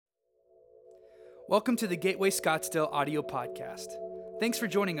Welcome to the Gateway Scottsdale audio podcast. Thanks for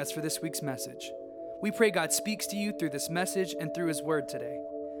joining us for this week's message. We pray God speaks to you through this message and through His Word today.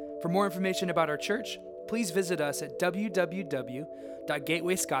 For more information about our church, please visit us at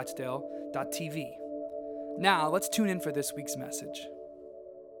www.gatewayscottsdale.tv. Now, let's tune in for this week's message.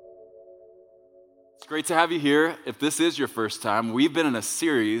 It's great to have you here. If this is your first time, we've been in a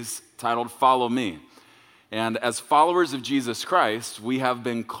series titled Follow Me. And as followers of Jesus Christ, we have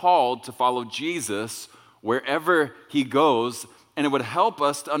been called to follow Jesus wherever He goes, and it would help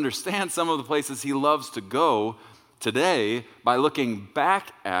us to understand some of the places He loves to go today by looking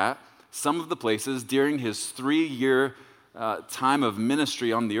back at some of the places during His 3-year time of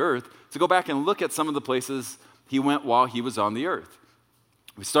ministry on the earth, to go back and look at some of the places He went while He was on the earth.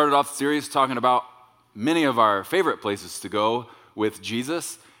 We started off the series talking about many of our favorite places to go with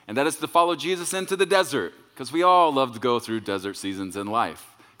Jesus, and that is to follow Jesus into the desert, because we all love to go through desert seasons in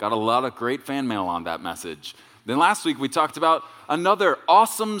life. Got a lot of great fan mail on that message. Then last week we talked about another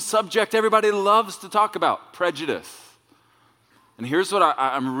awesome subject everybody loves to talk about, prejudice. And here's what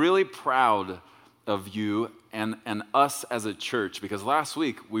I'm really proud of you and us as a church, because last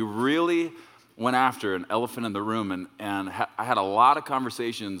week we really went after an elephant in the room, and I had a lot of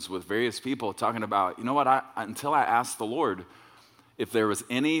conversations with various people talking about, you know what, until I asked the Lord if there was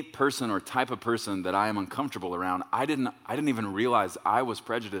any person or type of person that I am uncomfortable around, I didn't even realize I was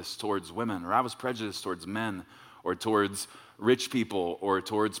prejudiced towards women, or I was prejudiced towards men, or towards rich people, or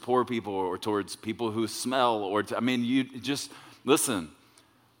towards poor people, or towards people who smell, you just, listen,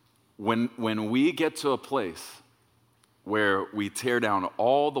 when we get to a place where we tear down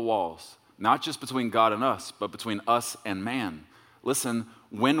all the walls, not just between God and us, but between us and man, listen,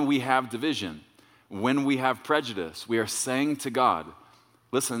 when we have division, when we have prejudice, we are saying to God,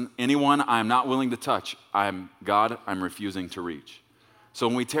 listen, anyone I'm not willing to touch, I'm refusing to reach. So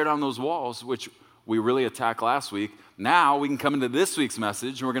when we tear down those walls, which we really attacked last week, now we can come into this week's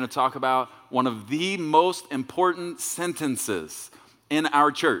message, and we're going to talk about one of the most important sentences in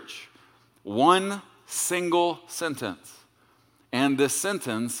our church. One single sentence. And this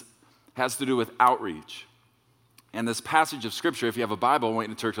sentence has to do with outreach. And this passage of Scripture, if you have a Bible, I want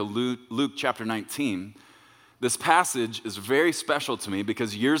you to turn to Luke chapter 19. This passage is very special to me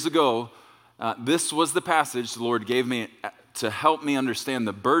because years ago, this was the passage the Lord gave me to help me understand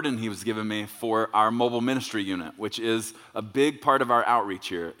the burden He was giving me for our mobile ministry unit, which is a big part of our outreach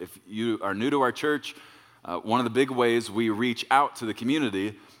here. If you are new to our church, one of the big ways we reach out to the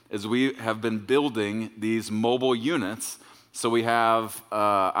community is we have been building these mobile units. So we have,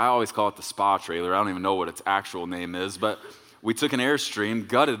 I always call it the spa trailer. I don't even know what its actual name is, but we took an Airstream,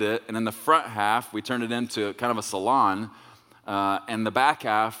 gutted it, and in the front half, we turned it into kind of a salon. And the back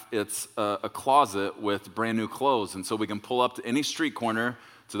half, it's a closet with brand new clothes. And so we can pull up to any street corner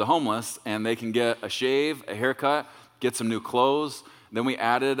to the homeless, and they can get a shave, a haircut, get some new clothes. Then we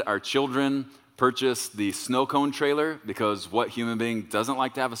added our children, purchased the snow cone trailer, because what human being doesn't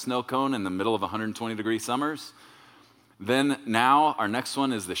like to have a snow cone in the middle of 120-degree summers? Then now our next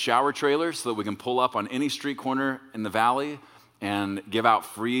one is the shower trailer, so that we can pull up on any street corner in the valley and give out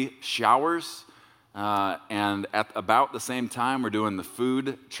free showers. And at about the same time, we're doing the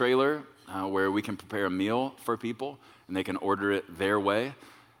food trailer, where we can prepare a meal for people and they can order it their way.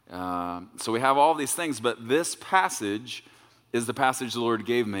 So we have all these things, but this passage is the passage the Lord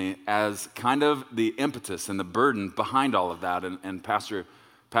gave me as kind of the impetus and the burden behind all of that. And Pastor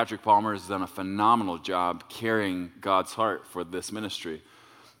Patrick Palmer has done a phenomenal job carrying God's heart for this ministry.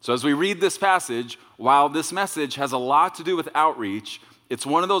 So as we read this passage, while this message has a lot to do with outreach, it's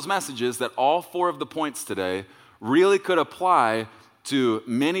one of those messages that all 4 of the points today really could apply to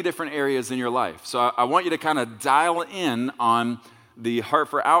many different areas in your life. So I want you to kind of dial in on the heart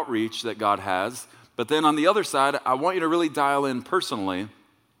for outreach that God has, but then on the other side, I want you to really dial in personally,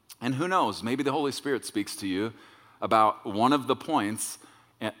 and who knows, maybe the Holy Spirit speaks to you about one of the points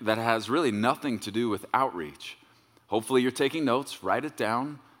that has really nothing to do with outreach. Hopefully you're taking notes, write it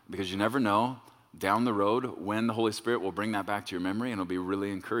down, because you never know down the road when the Holy Spirit will bring that back to your memory, and it'll be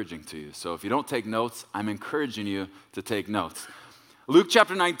really encouraging to you. So if you don't take notes, I'm encouraging you to take notes. Luke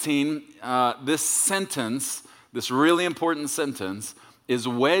chapter 19, this sentence, this really important sentence, is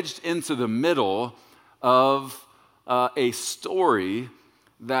wedged into the middle of a story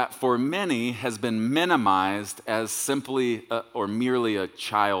that for many has been minimized as simply or merely a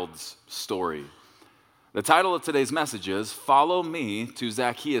child's story. The title of today's message is, Follow Me to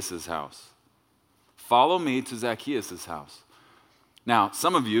Zacchaeus' House. Follow me to Zacchaeus' house. Now,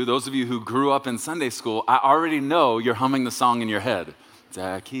 some of you, those of you who grew up in Sunday school, I already know you're humming the song in your head.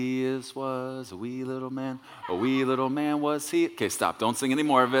 Zacchaeus was a wee little man was he. Okay, stop, don't sing any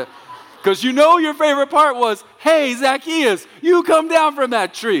more of it. Because you know your favorite part was, hey, Zacchaeus, you come down from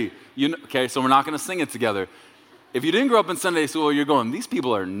that tree. Okay, so we're not going to sing it together. If you didn't grow up in Sunday school, you're going, these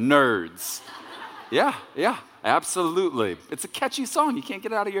people are nerds. Yeah, absolutely. It's a catchy song. You can't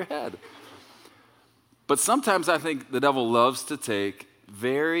get it out of your head. But sometimes I think the devil loves to take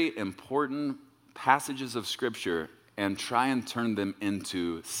very important passages of Scripture and try and turn them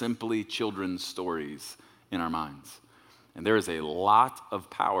into simply children's stories in our minds. And there is a lot of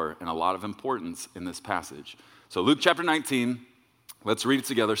power and a lot of importance in this passage. So Luke chapter 19, let's read it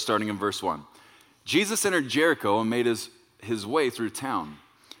together starting in verse 1. Jesus entered Jericho and made his way through town.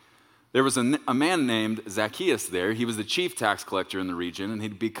 There was a man named Zacchaeus there. He was the chief tax collector in the region, and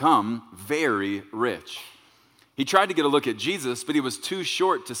he'd become very rich. He tried to get a look at Jesus, but he was too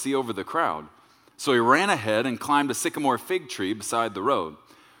short to see over the crowd. So he ran ahead and climbed a sycamore fig tree beside the road,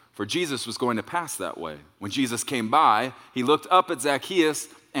 for Jesus was going to pass that way. When Jesus came by, he looked up at Zacchaeus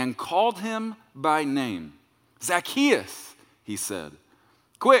and called him by name. Zacchaeus, he said,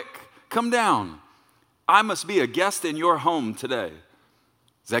 quick, come down. I must be a guest in your home today.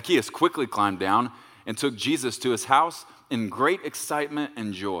 Zacchaeus quickly climbed down and took Jesus to his house in great excitement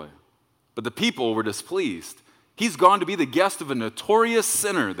and joy. But the people were displeased. He's gone to be the guest of a notorious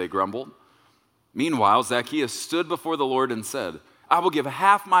sinner, they grumbled. Meanwhile, Zacchaeus stood before the Lord and said, I will give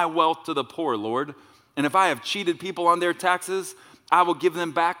half my wealth to the poor, Lord, and if I have cheated people on their taxes, I will give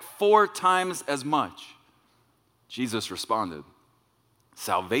them back 4 times as much. Jesus responded,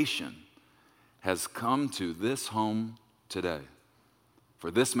 salvation has come to this home today.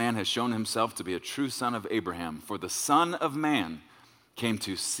 For this man has shown himself to be a true son of Abraham. For the Son of Man came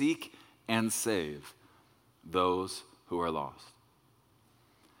to seek and save those who are lost.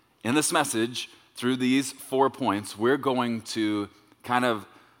 In this message, through these 4 points, we're going to kind of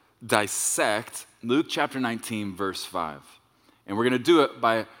dissect Luke chapter 19, verse 5. And we're going to do it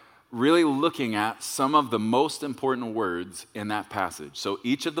by really looking at some of the most important words in that passage. So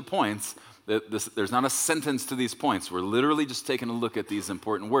each of the points, there's not a sentence to these points. We're literally just taking a look at these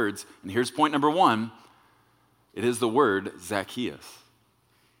important words. And here's point number 1. It is the word Zacchaeus.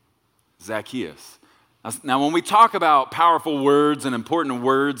 Zacchaeus. Now, when we talk about powerful words and important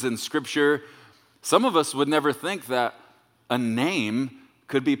words in Scripture, some of us would never think that a name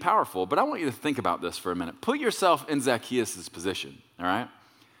could be powerful. But I want you to think about this for a minute. Put yourself in Zacchaeus' position, all right?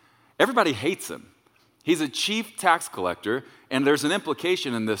 Everybody hates him. He's a chief tax collector, and there's an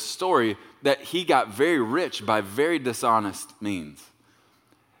implication in this story that he got very rich by very dishonest means.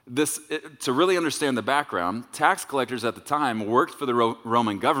 To really understand the background, tax collectors at the time worked for the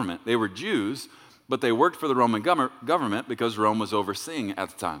Roman government. They were Jews, but they worked for the Roman government because Rome was overseeing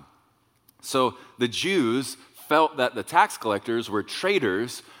at the time. So the Jews felt that the tax collectors were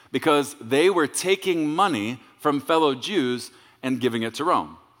traitors because they were taking money from fellow Jews and giving it to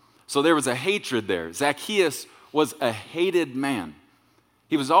Rome. So there was a hatred there. Zacchaeus was a hated man.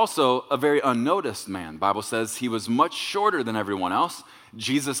 He was also a very unnoticed man. The Bible says he was much shorter than everyone else.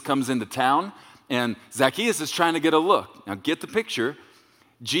 Jesus comes into town, and Zacchaeus is trying to get a look. Now get the picture.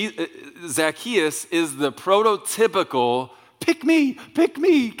 Zacchaeus is the prototypical pick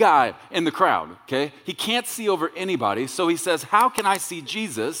me guy in the crowd, okay? He can't see over anybody, so he says, how can I see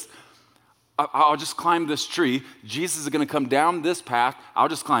Jesus? I'll just climb this tree. Jesus is going to come down this path. I'll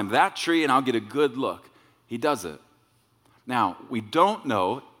just climb that tree and I'll get a good look. He does it. Now, we don't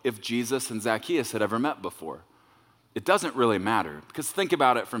know if Jesus and Zacchaeus had ever met before. It doesn't really matter, because think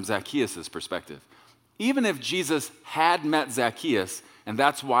about it from Zacchaeus' perspective. Even if Jesus had met Zacchaeus, and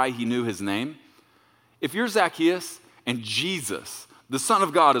that's why he knew his name, if you're Zacchaeus and Jesus, the Son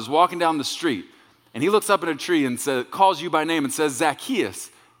of God, is walking down the street, and he looks up at a tree and calls you by name and says,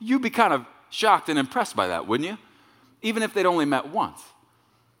 Zacchaeus, you'd be kind of shocked and impressed by that, wouldn't you? Even if they'd only met once.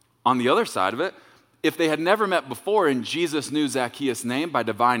 On the other side of it, if they had never met before and Jesus knew Zacchaeus' name by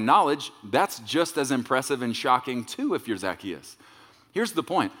divine knowledge, that's just as impressive and shocking too if you're Zacchaeus. Here's the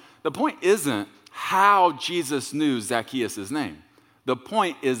point. The point isn't how Jesus knew Zacchaeus' name. The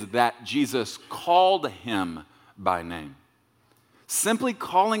point is that Jesus called him by name. Simply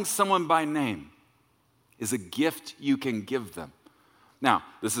calling someone by name is a gift you can give them. Now,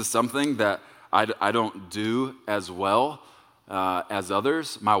 this is something that I don't do as well as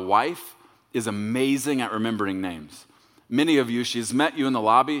others. My wife is amazing at remembering names. Many of you, she's met you in the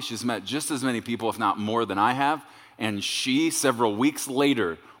lobby. She's met just as many people, if not more than I have. And she, several weeks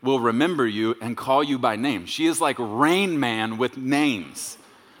later, will remember you and call you by name. She is like Rain Man with names.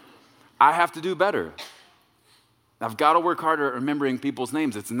 I have to do better. I've got to work harder at remembering people's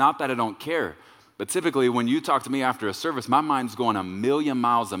names. It's not that I don't care. But typically, when you talk to me after a service, my mind's going a million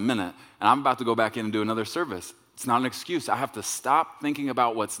miles a minute, and I'm about to go back in and do another service. It's not an excuse. I have to stop thinking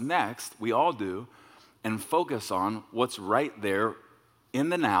about what's next, we all do, and focus on what's right there in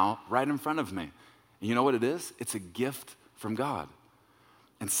the now, right in front of me. And you know what it is? It's a gift from God.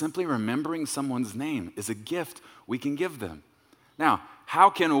 And simply remembering someone's name is a gift we can give them. Now, how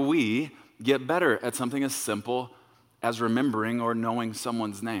can we get better at something as simple as remembering or knowing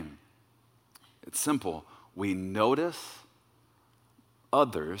someone's name? It's simple. We notice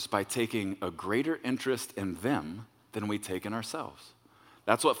others by taking a greater interest in them than we take in ourselves.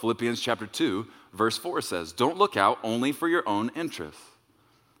 That's what Philippians chapter 2, verse 4 says. Don't look out only for your own interests,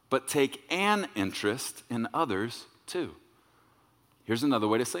 but take an interest in others too. Here's another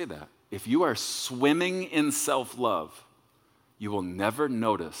way to say that. If you are swimming in self-love, you will never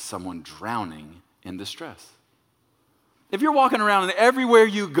notice someone drowning in distress. If you're walking around and everywhere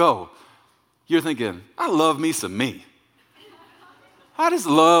you go, you're thinking, I love me some me. I just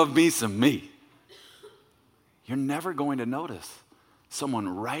love me some me. You're never going to notice someone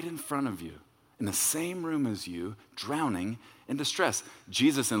right in front of you, in the same room as you, drowning in distress.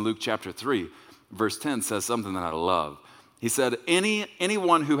 Jesus in Luke chapter 3, verse 10 says something that I love. He said,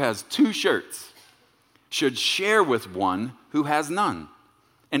 anyone who has 2 shirts should share with one who has none,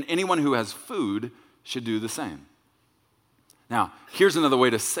 and anyone who has food should do the same. Now, here's another way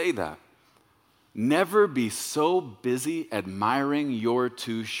to say that. Never be so busy admiring your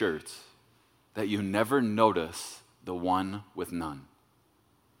 2 shirts that you never notice the one with none.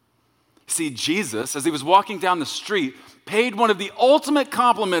 See, Jesus, as he was walking down the street, paid one of the ultimate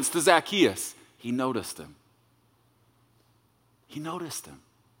compliments to Zacchaeus. He noticed him. He noticed him.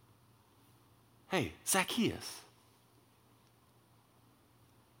 Hey, Zacchaeus.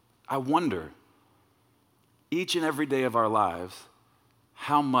 I wonder, each and every day of our lives,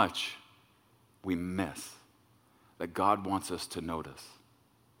 how much we miss that God wants us to notice.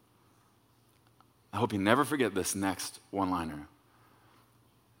 I hope you never forget this next one-liner.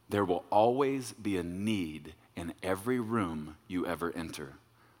 There will always be a need in every room you ever enter.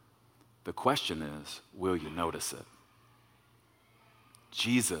 The question is, will you notice it?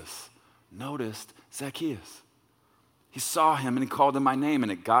 Jesus noticed Zacchaeus. He saw him and he called him by name,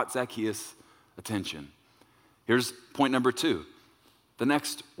 and it got Zacchaeus' attention. Here's point number 2. The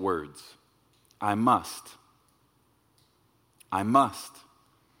next words. I must. I must.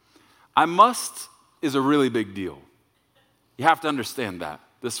 I must is a really big deal. You have to understand that.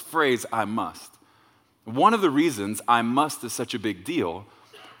 This phrase, I must. One of the reasons I must is such a big deal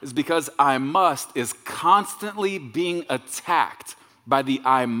is because I must is constantly being attacked by the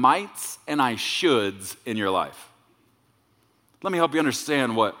I mights and I shoulds in your life. Let me help you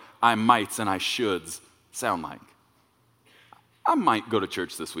understand what I mights and I shoulds sound like. I might go to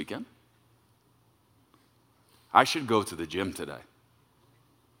church this weekend. I should go to the gym today.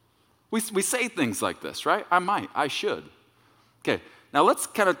 We say things like this, right? I might, I should. Okay, now let's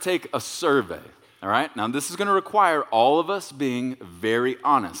kind of take a survey, all right? Now this is going to require all of us being very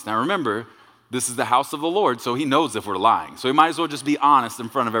honest. Now remember, this is the house of the Lord, so he knows if we're lying. So we might as well just be honest in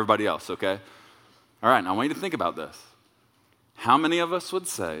front of everybody else, okay? All right, now I want you to think about this. How many of us would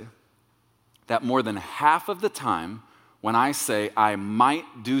say that more than half of the time when I say I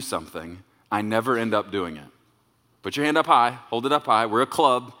might do something, I never end up doing it? Put your hand up high, hold it up high. We're a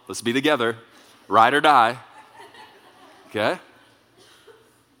club, let's be together. Ride or die, okay?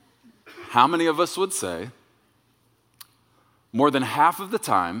 How many of us would say more than half of the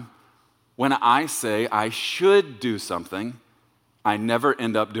time when I say I should do something, I never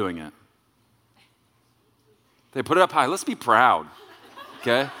end up doing it? They put it up high. Let's be proud,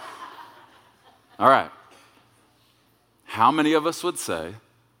 okay? All right. How many of us would say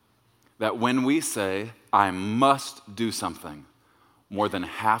that when we say, I must do something, more than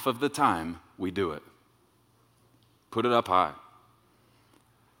half of the time we do it? Put it up high.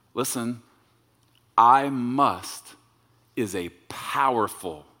 Listen, I must is a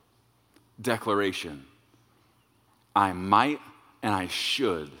powerful declaration. I might and I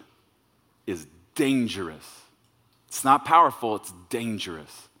should is dangerous. It's not powerful, it's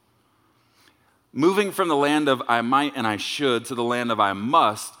dangerous. Moving from the land of I might and I should to the land of I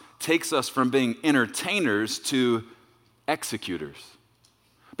must takes us from being entertainers to executors.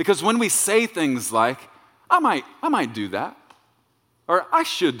 Because when we say things like, I might do that, or I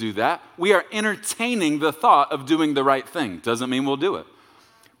should do that, we are entertaining the thought of doing the right thing. Doesn't mean we'll do it.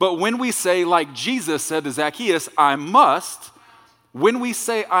 But when we say, like Jesus said to Zacchaeus, I must, when we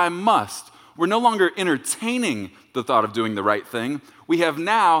say I must, we're no longer entertaining the thought of doing the right thing. We have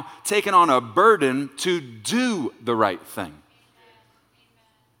now taken on a burden to do the right thing.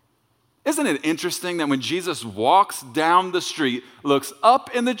 Isn't it interesting that when Jesus walks down the street, looks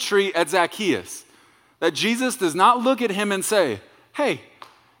up in the tree at Zacchaeus, That Jesus does not look at him and say, hey,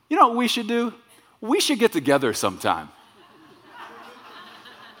 you know what we should do? We should get together sometime.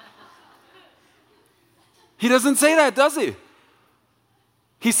 He doesn't say that, does he?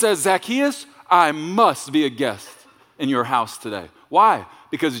 He says, Zacchaeus, I must be a guest in your house today. Why?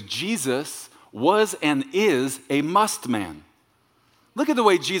 Because Jesus was and is a must man. Look at the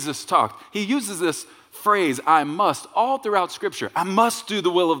way Jesus talked. He uses this phrase, I must, all throughout Scripture. I must do the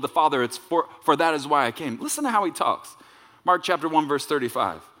will of the Father. It's for that is why I came. Listen to how he talks. Mark chapter 1, verse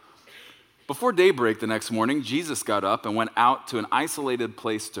 35. Before daybreak the next morning, Jesus got up and went out to an isolated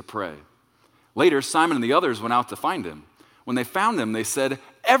place to pray. Later, Simon and the others went out to find him. When they found him, they said,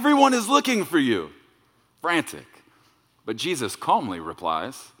 everyone is looking for you. Frantic. But Jesus calmly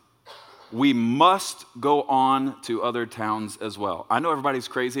replies, we must go on to other towns as well. I know everybody's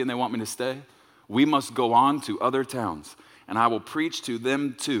crazy and they want me to stay. We must go on to other towns, and I will preach to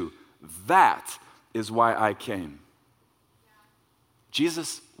them too. That is why I came.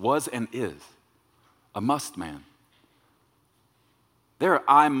 Jesus was and is a must man. There are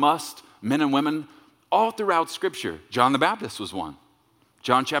I must men and women all throughout Scripture. John the Baptist was one.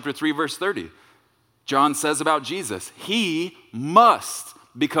 John chapter 3, verse 30. John says about Jesus, he must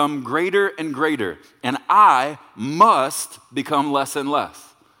become greater and greater, and I must become less and less.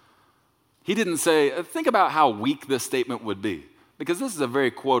 He didn't say, think about how weak this statement would be, because this is a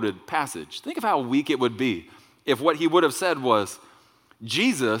very quoted passage. Think of how weak it would be if what he would have said was,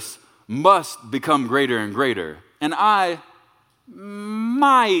 Jesus must become greater and greater, and I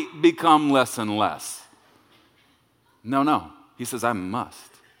might become less and less. No. He says, I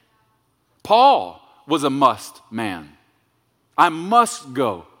must. Paul was a must man. I must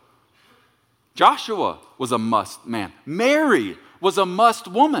go. Joshua was a must man. Mary was a must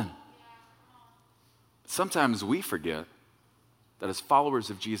woman. Sometimes we forget that as followers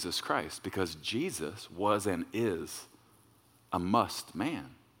of Jesus Christ, because Jesus was and is a must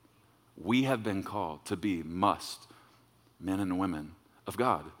man, we have been called to be must men and women of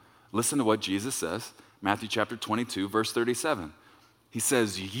God. Listen to what Jesus says, Matthew chapter 22, verse 37. He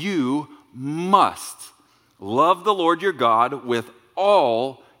says, you must love the Lord your God with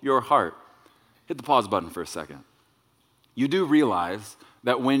all your heart. Hit the pause button for a second. You do realize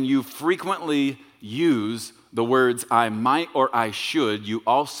that when you frequently use the words I might or I should, you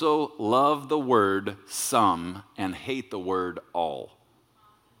also love the word some and hate the word all.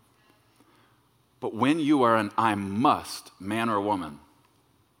 But when you are an I must man or woman,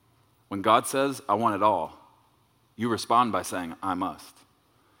 when God says I want it all, you respond by saying I must.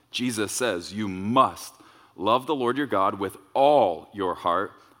 Jesus says you must love the Lord your God with all your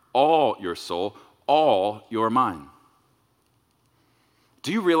heart, all your soul, all your mind.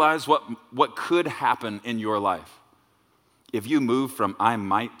 Do you realize what could happen in your life if you move from I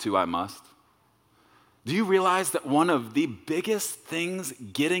might to I must? Do you realize that one of the biggest things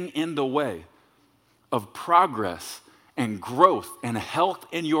getting in the way of progress and growth and health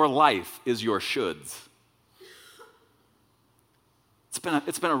in your life is your shoulds?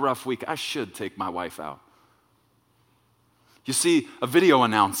 It's been a rough week. I should take my wife out. You see a video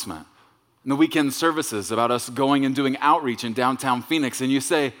announcement in the weekend services about us going and doing outreach in downtown Phoenix, and you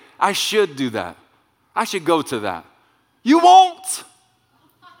say, I should do that. I should go to that. You won't.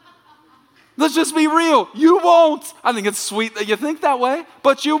 Let's just be real. You won't. I think it's sweet that you think that way,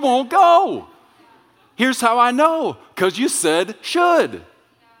 but you won't go. Here's how I know, because you said should.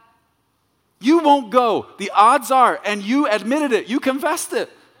 You won't go. The odds are, and you admitted it, you confessed it.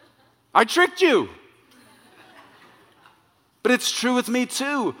 I tricked you. But it's true with me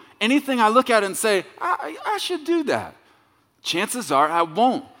too. Anything I look at and say, I should do that, chances are I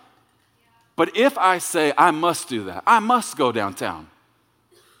won't. But if I say I must do that, I must go downtown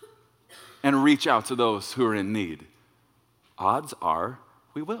and reach out to those who are in need, odds are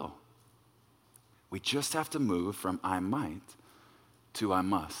we will. We just have to move from I might to I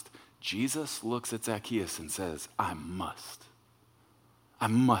must. Jesus looks at Zacchaeus and says, I must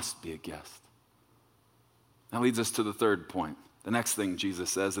be a guest. That leads us to the third point. The next thing Jesus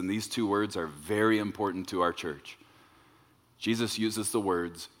says, and these two words are very important to our church. Jesus uses the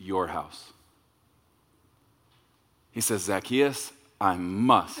words, your house. He says, Zacchaeus, I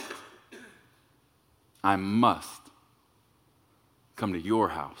must come to your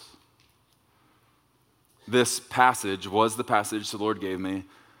house. This passage was the passage the Lord gave me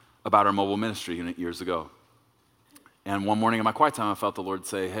about our mobile ministry unit years ago. And one morning in my quiet time, I felt the Lord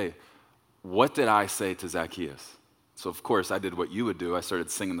say, hey, what did I say to Zacchaeus? So of course, I did what you would do. I started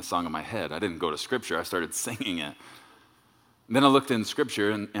singing the song in my head. I didn't go to Scripture. I started singing it. And then I looked in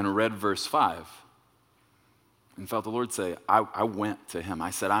Scripture and read verse 5. and felt the Lord say, I went to him.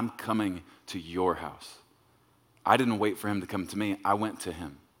 I said, I'm coming to your house. I didn't wait for him to come to me. I went to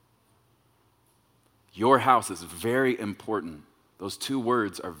him. Your house is very important. Those two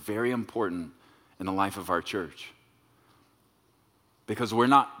words are very important in the life of our church. Because we're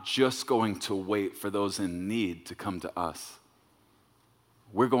not just going to wait for those in need to come to us.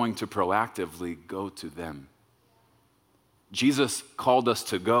 We're going to proactively go to them. Jesus called us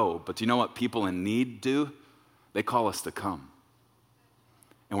to go, but do you know what people in need do? They call us to come.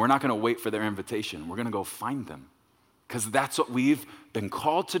 And we're not going to wait for their invitation. We're going to go find them. Because that's what we've been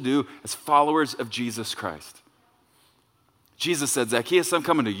called to do as followers of Jesus Christ. Jesus said, Zacchaeus, I'm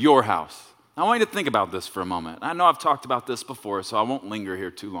coming to your house. I want you to think about this for a moment. I know I've talked about this before, so I won't linger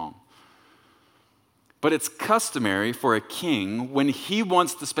here too long. But it's customary for a king, when he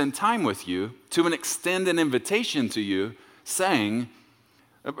wants to spend time with you, to extend an invitation to you, saying,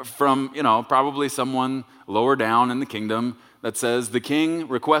 from, probably someone lower down in the kingdom, that says, the king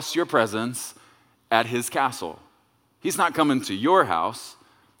requests your presence at his castle. He's not coming to your house.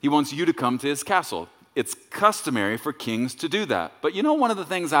 He wants you to come to his castle. It's customary for kings to do that. But you know one of the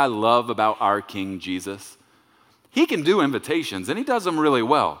things I love about our King Jesus? He can do invitations, and he does them really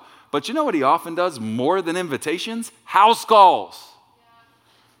well. But you know what he often does more than invitations? House calls.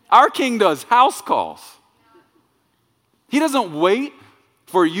 Our King does house calls. He doesn't wait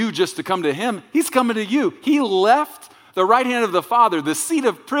for you just to come to him. He's coming to you. He left the right hand of the Father, the seat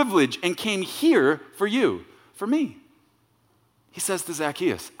of privilege, and came here for you, for me. He says to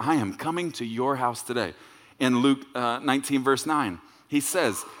Zacchaeus, I am coming to your house today. In Luke 19, verse 9, he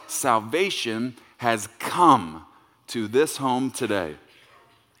says, salvation has come to this home today.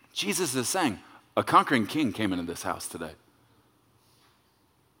 Jesus is saying, a conquering king came into this house today.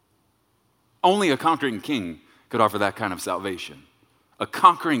 Only a conquering king could offer that kind of salvation. A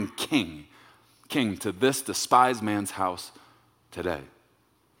conquering king came to this despised man's house today.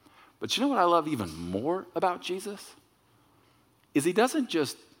 But you know what I love even more about Jesus? Is he doesn't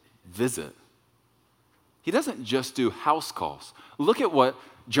just visit. He doesn't just do house calls. Look at what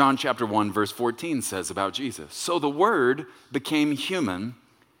John chapter 1 verse 14 says about Jesus. So the Word became human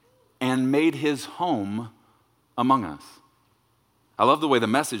and made his home among us. I love the way the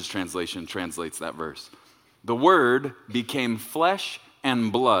Message translation translates that verse. The Word became flesh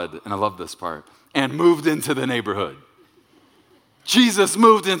and blood, and I love this part, and moved into the neighborhood. Jesus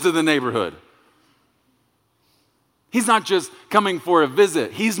moved into the neighborhood. He's not just coming for a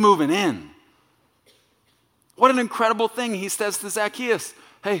visit. He's moving in. What an incredible thing. He says to Zacchaeus,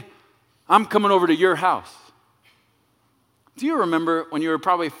 hey, I'm coming over to your house. Do you remember when you were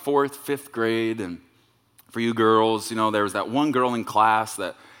probably 4th, 5th grade, and for you girls, there was that one girl in class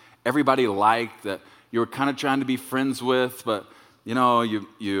that everybody liked, that you were kind of trying to be friends with, but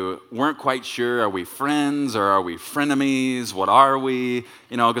you weren't quite sure, are we friends or are we frenemies? What are we?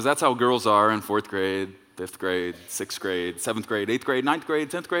 Because that's how girls are in 4th grade. 5th grade, 6th grade, 7th grade, 8th grade, 9th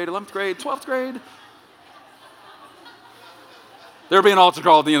grade, 10th grade, 11th grade, 12th grade. There'll be an altar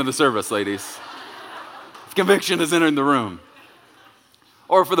call at the end of the service, ladies. If conviction has entered the room.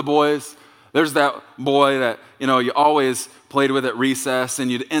 Or for the boys, there's that boy that, you always played with at recess, and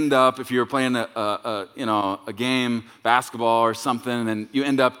you'd end up, if you were playing a game, basketball or something, and you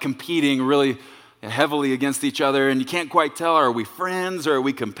end up competing really heavily against each other, and you can't quite tell, are we friends or are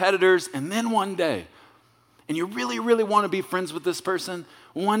we competitors? And then one day, and you really, really want to be friends with this person,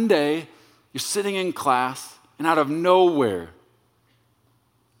 one day, you're sitting in class, and out of nowhere,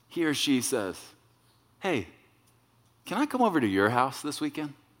 he or she says, hey, can I come over to your house this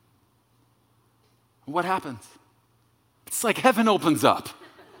weekend? What happens? It's like heaven opens up.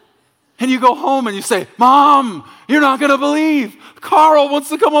 And you go home and you say, Mom, you're not going to believe. Carl wants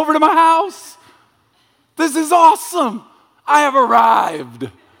to come over to my house. This is awesome. I have arrived.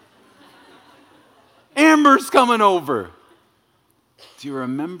 Amber's coming over. Do you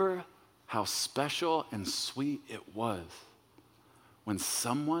remember how special and sweet it was when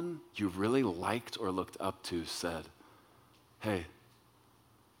someone you really liked or looked up to said, hey,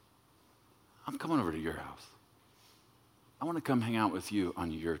 I'm coming over to your house. I want to come hang out with you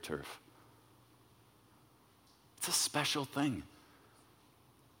on your turf. It's a special thing.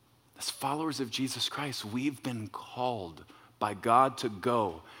 As followers of Jesus Christ, we've been called by God to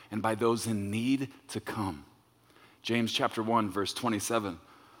go and by those in need to come. James chapter 1, verse 27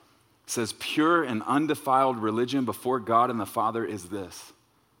 says, pure and undefiled religion before God and the Father is this,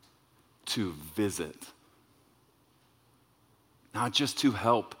 to visit. Not just to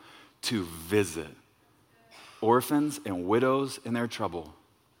help, to visit orphans and widows in their trouble,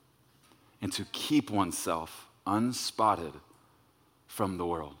 and to keep oneself unspotted from the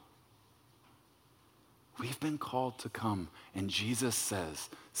world. We've been called to come. And Jesus says,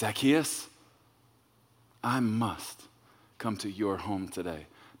 Zacchaeus, I must come to your home today.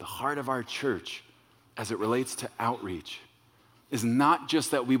 The heart of our church, as it relates to outreach, is not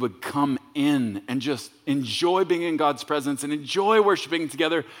just that we would come in and just enjoy being in God's presence and enjoy worshiping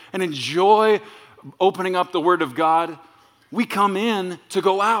together and enjoy opening up the Word of God. We come in to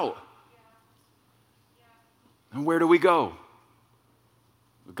go out. And where do we go?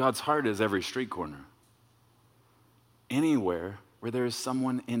 God's heart is every street corner. Anywhere where there is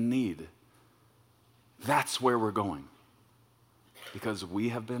someone in need. That's where we're going. Because we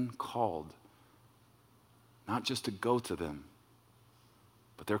have been called not just to go to them,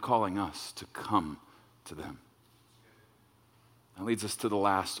 but they're calling us to come to them. That leads us to the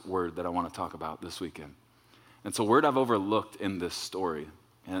last word that I want to talk about this weekend. It's a word I've overlooked in this story.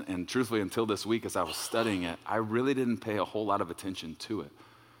 And truthfully, until this week as I was studying it, I really didn't pay a whole lot of attention to it.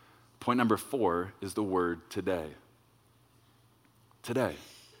 Point number 4 is the word today. Today.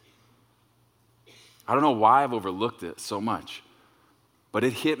 I don't know why I've overlooked it so much, but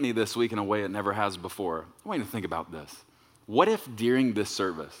it hit me this week in a way it never has before. I want you to think about this. What if during this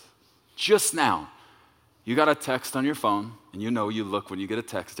service, just now, you got a text on your phone, and you know you look when you get a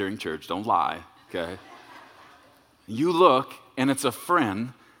text during church, don't lie, okay? You look, and it's a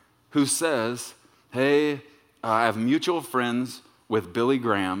friend who says, hey, I have mutual friends with Billy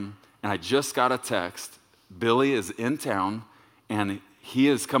Graham, and I just got a text. Billy is in town, and he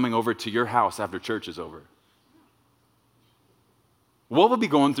is coming over to your house after church is over. What would be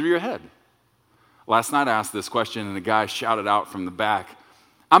going through your head? Last night I asked this question, and a guy shouted out from the back,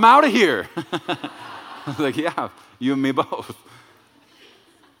 I'm out of here. I was like, yeah, you and me both.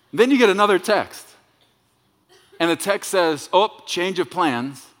 Then you get another text. And the text says, change of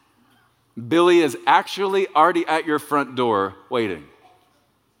plans. Billy is actually already at your front door waiting.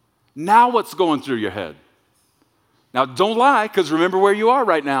 Now what's going through your head? Now don't lie, because remember where you are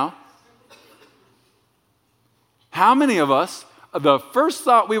right now. How many of us, the first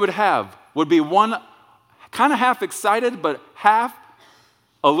thought we would have would be one kind of half excited, but half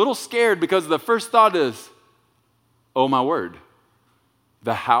a little scared, because the first thought is, oh my word,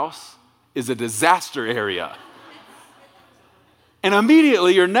 the house is a disaster area. And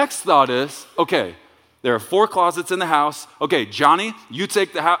immediately your next thought is, okay, there are 4 closets in the house. Okay, Johnny, you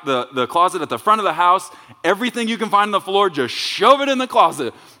take the closet at the front of the house. Everything you can find on the floor, just shove it in the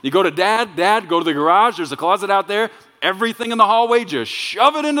closet. You go to Dad, go to the garage. There's a closet out there. Everything in the hallway, just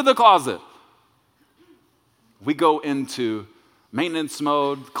shove it into the closet. We go into maintenance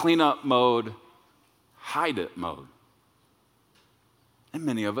mode, cleanup mode, hide it mode. And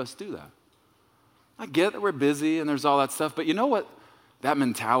many of us do that. I get that we're busy and there's all that stuff, but you know what that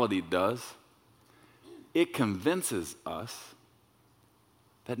mentality does? It convinces us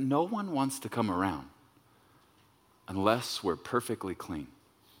that no one wants to come around unless we're perfectly clean.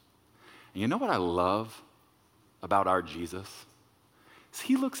 And you know what I love about our Jesus? Is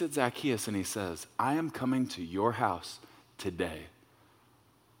he looks at Zacchaeus and he says, I am coming to your house today.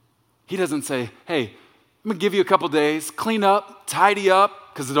 He doesn't say, hey, I'm going to give you a couple days, clean up, tidy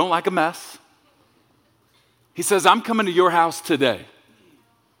up, because I don't like a mess. He says, I'm coming to your house today.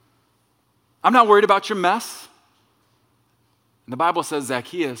 I'm not worried about your mess. And the Bible says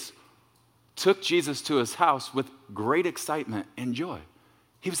Zacchaeus took Jesus to his house with great excitement and joy.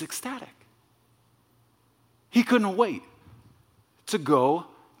 He was ecstatic. He couldn't wait to go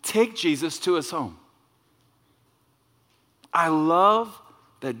take Jesus to his home. I love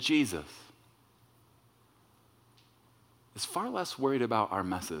that Jesus is far less worried about our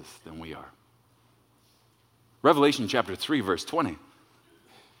messes than we are. Revelation chapter 3, verse 20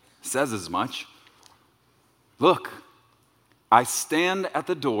 says as much. Look, I stand at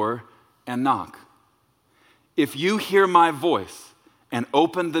the door and knock. If you hear my voice and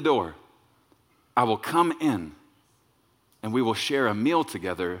open the door, I will come in and we will share a meal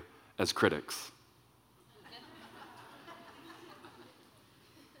together as critics.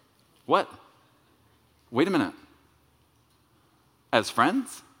 What? Wait a minute. As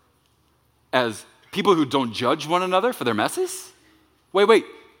friends? As people who don't judge one another for their messes? Wait.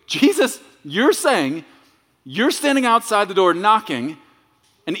 Jesus, you're saying you're standing outside the door knocking,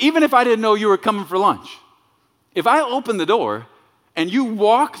 and even if I didn't know you were coming for lunch, if I open the door and you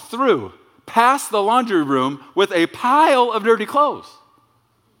walk through past the laundry room with a pile of dirty clothes,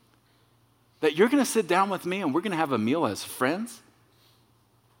 that you're going to sit down with me and we're going to have a meal as friends?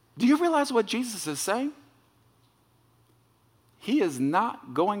 Do you realize what Jesus is saying? He is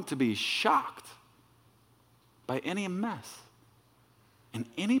not going to be shocked by any mess in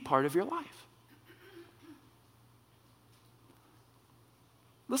any part of your life.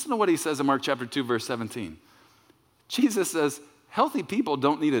 Listen to what he says in Mark chapter 2, verse 17. Jesus says, healthy people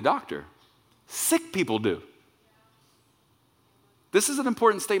don't need a doctor. Sick people do. This is an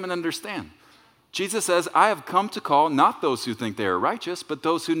important statement to understand. Jesus says, I have come to call not those who think they are righteous, but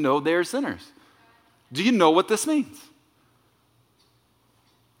those who know they are sinners. Do you know what this means?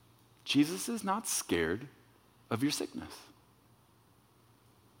 Jesus is not scared of your sickness.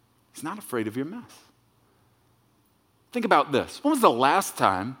 He's not afraid of your mess. Think about this. When was the last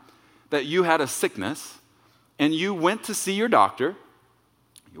time that you had a sickness and you went to see your doctor?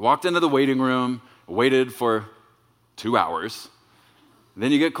 You walked into the waiting room, waited for 2 hours.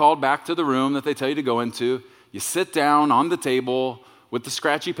 Then you get called back to the room that they tell you to go into. You sit down on the table with the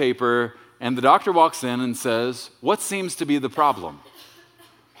scratchy paper, and the doctor walks in and says, what seems to be the problem?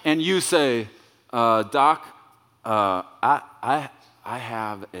 And you say, Doc, I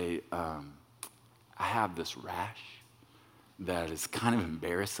have this rash that is kind of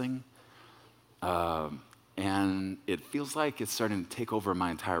embarrassing, and it feels like it's starting to take over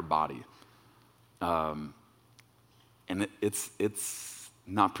my entire body. And it's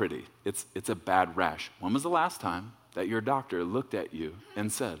not pretty. It's a bad rash. When was the last time that your doctor looked at you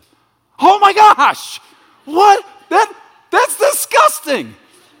and said, oh my gosh, what? That's disgusting.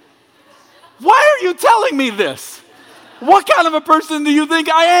 Why are you telling me this? What kind of a person do you think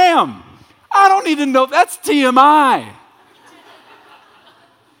I am? I don't need to know. That's TMI.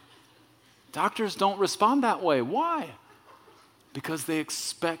 Doctors don't respond that way. Why? Because they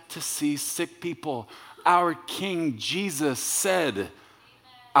expect to see sick people. Our King Jesus said,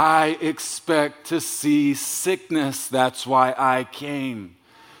 I expect to see sickness. That's why I came.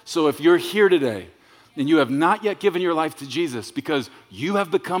 So if you're here today and you have not yet given your life to Jesus because you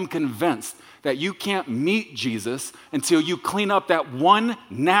have become convinced that you can't meet Jesus until you clean up that one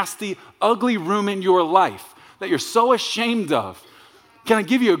nasty, ugly room in your life that you're so ashamed of, can I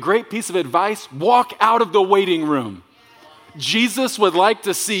give you a great piece of advice? Walk out of the waiting room. Jesus would like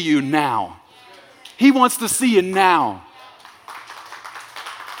to see you now. He wants to see you now.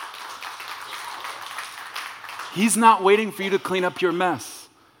 He's not waiting for you to clean up your mess.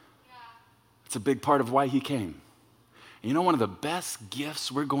 It's a big part of why he came. And you know, one of the best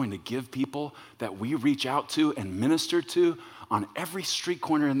gifts we're going to give people that we reach out to and minister to on every street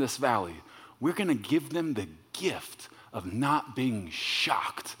corner in this valley, we're going to give them the gift of not being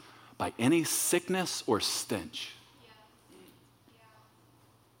shocked by any sickness or stench.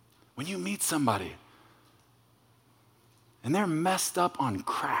 When you meet somebody and they're messed up on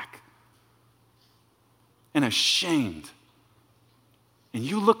crack and ashamed, and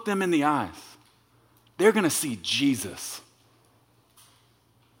you look them in the eyes, they're going to see Jesus.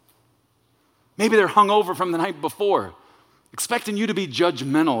 Maybe they're hungover from the night before, expecting you to be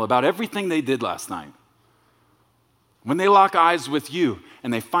judgmental about everything they did last night. When they lock eyes with you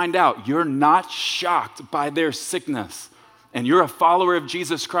and they find out you're not shocked by their sickness and you're a follower of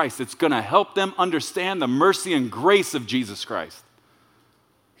Jesus Christ, it's going to help them understand the mercy and grace of Jesus Christ.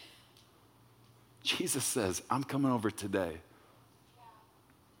 Jesus says, I'm coming over today.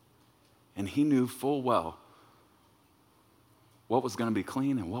 And he knew full well what was going to be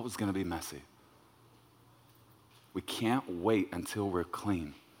clean and what was going to be messy. We can't wait until we're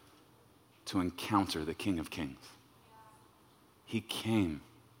clean to encounter the King of Kings. He came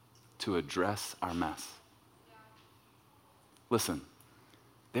to address our mess. Listen,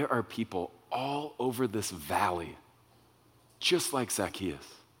 there are people all over this valley, just like Zacchaeus.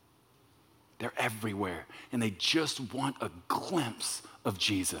 They're everywhere, and they just want a glimpse of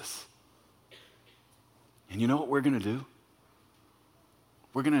Jesus. And you know what we're going to do?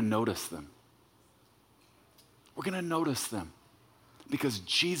 We're going to notice them. We're going to notice them because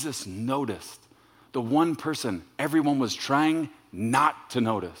Jesus noticed the one person everyone was trying not to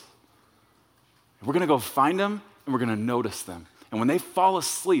notice. We're going to go find them and we're going to notice them. And when they fall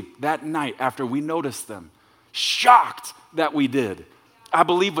asleep that night after we notice them, shocked that we did, I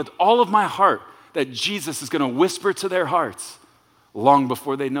believe with all of my heart that Jesus is going to whisper to their hearts long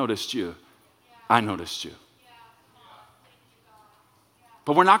before they noticed you. I noticed you.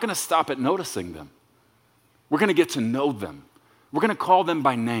 But we're not going to stop at noticing them. We're going to get to know them. We're going to call them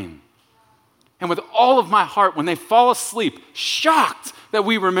by name. And with all of my heart, when they fall asleep, shocked that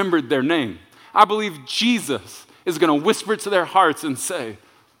we remembered their name, I believe Jesus is going to whisper to their hearts and say,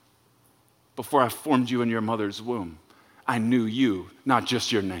 before I formed you in your mother's womb, I knew you, not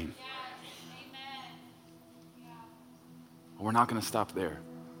just your name. Yes. Amen. Yeah. We're not going to stop there.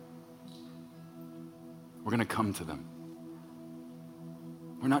 We're going to come to them.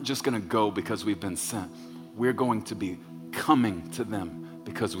 We're not just going to go because we've been sent. We're going to be coming to them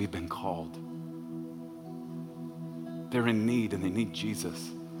because we've been called. They're in need and they need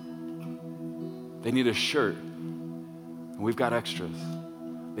Jesus. They need a shirt, and we've got extras.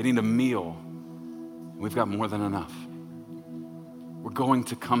 They need a meal, and we've got more than enough. We're going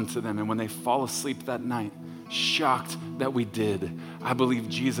to come to them, and when they fall asleep that night, shocked that we did, I believe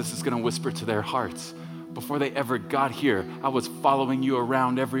Jesus is going to whisper to their hearts, before they ever got here, I was following you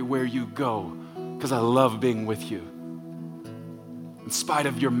around everywhere you go because I love being with you, in spite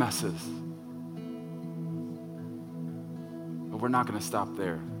of your messes. But we're not going to stop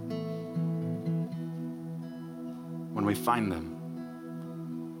there. When we find them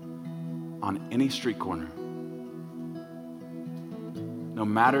on any street corner, no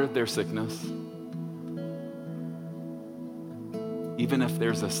matter their sickness, even if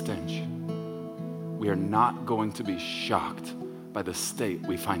there's a stench, we are not going to be shocked by the state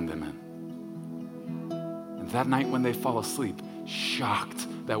we find them in. And that night when they fall asleep, shocked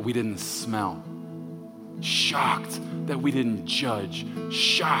that we didn't smell, shocked that we didn't judge,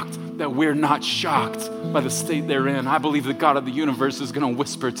 shocked that we're not shocked by the state they're in, I believe the God of the universe is going to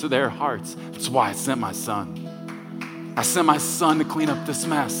whisper to their hearts. That's why I sent my son. I sent my son to clean up this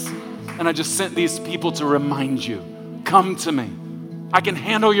mess. And I just sent these people to remind you, come to me. I can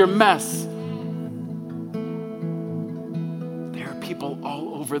handle your mess. There are people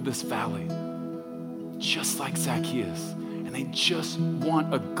all over this valley, just like Zacchaeus, and they just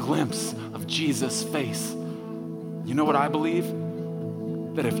want a glimpse of Jesus' face. You know what I believe?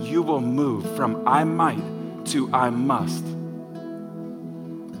 That if you will move from I might to I must,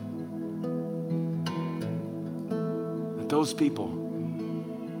 that those people,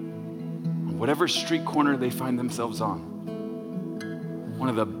 on whatever street corner they find themselves on, one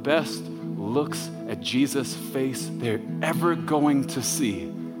of the best looks at Jesus' face they're ever going to see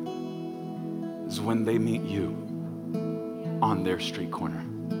is when they meet you on their street corner.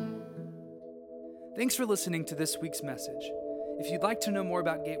 Thanks for listening to this week's message. If you'd like to know more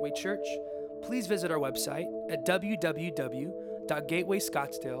about Gateway Church, please visit our website at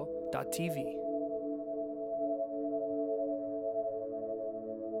www.gatewayscottsdale.tv.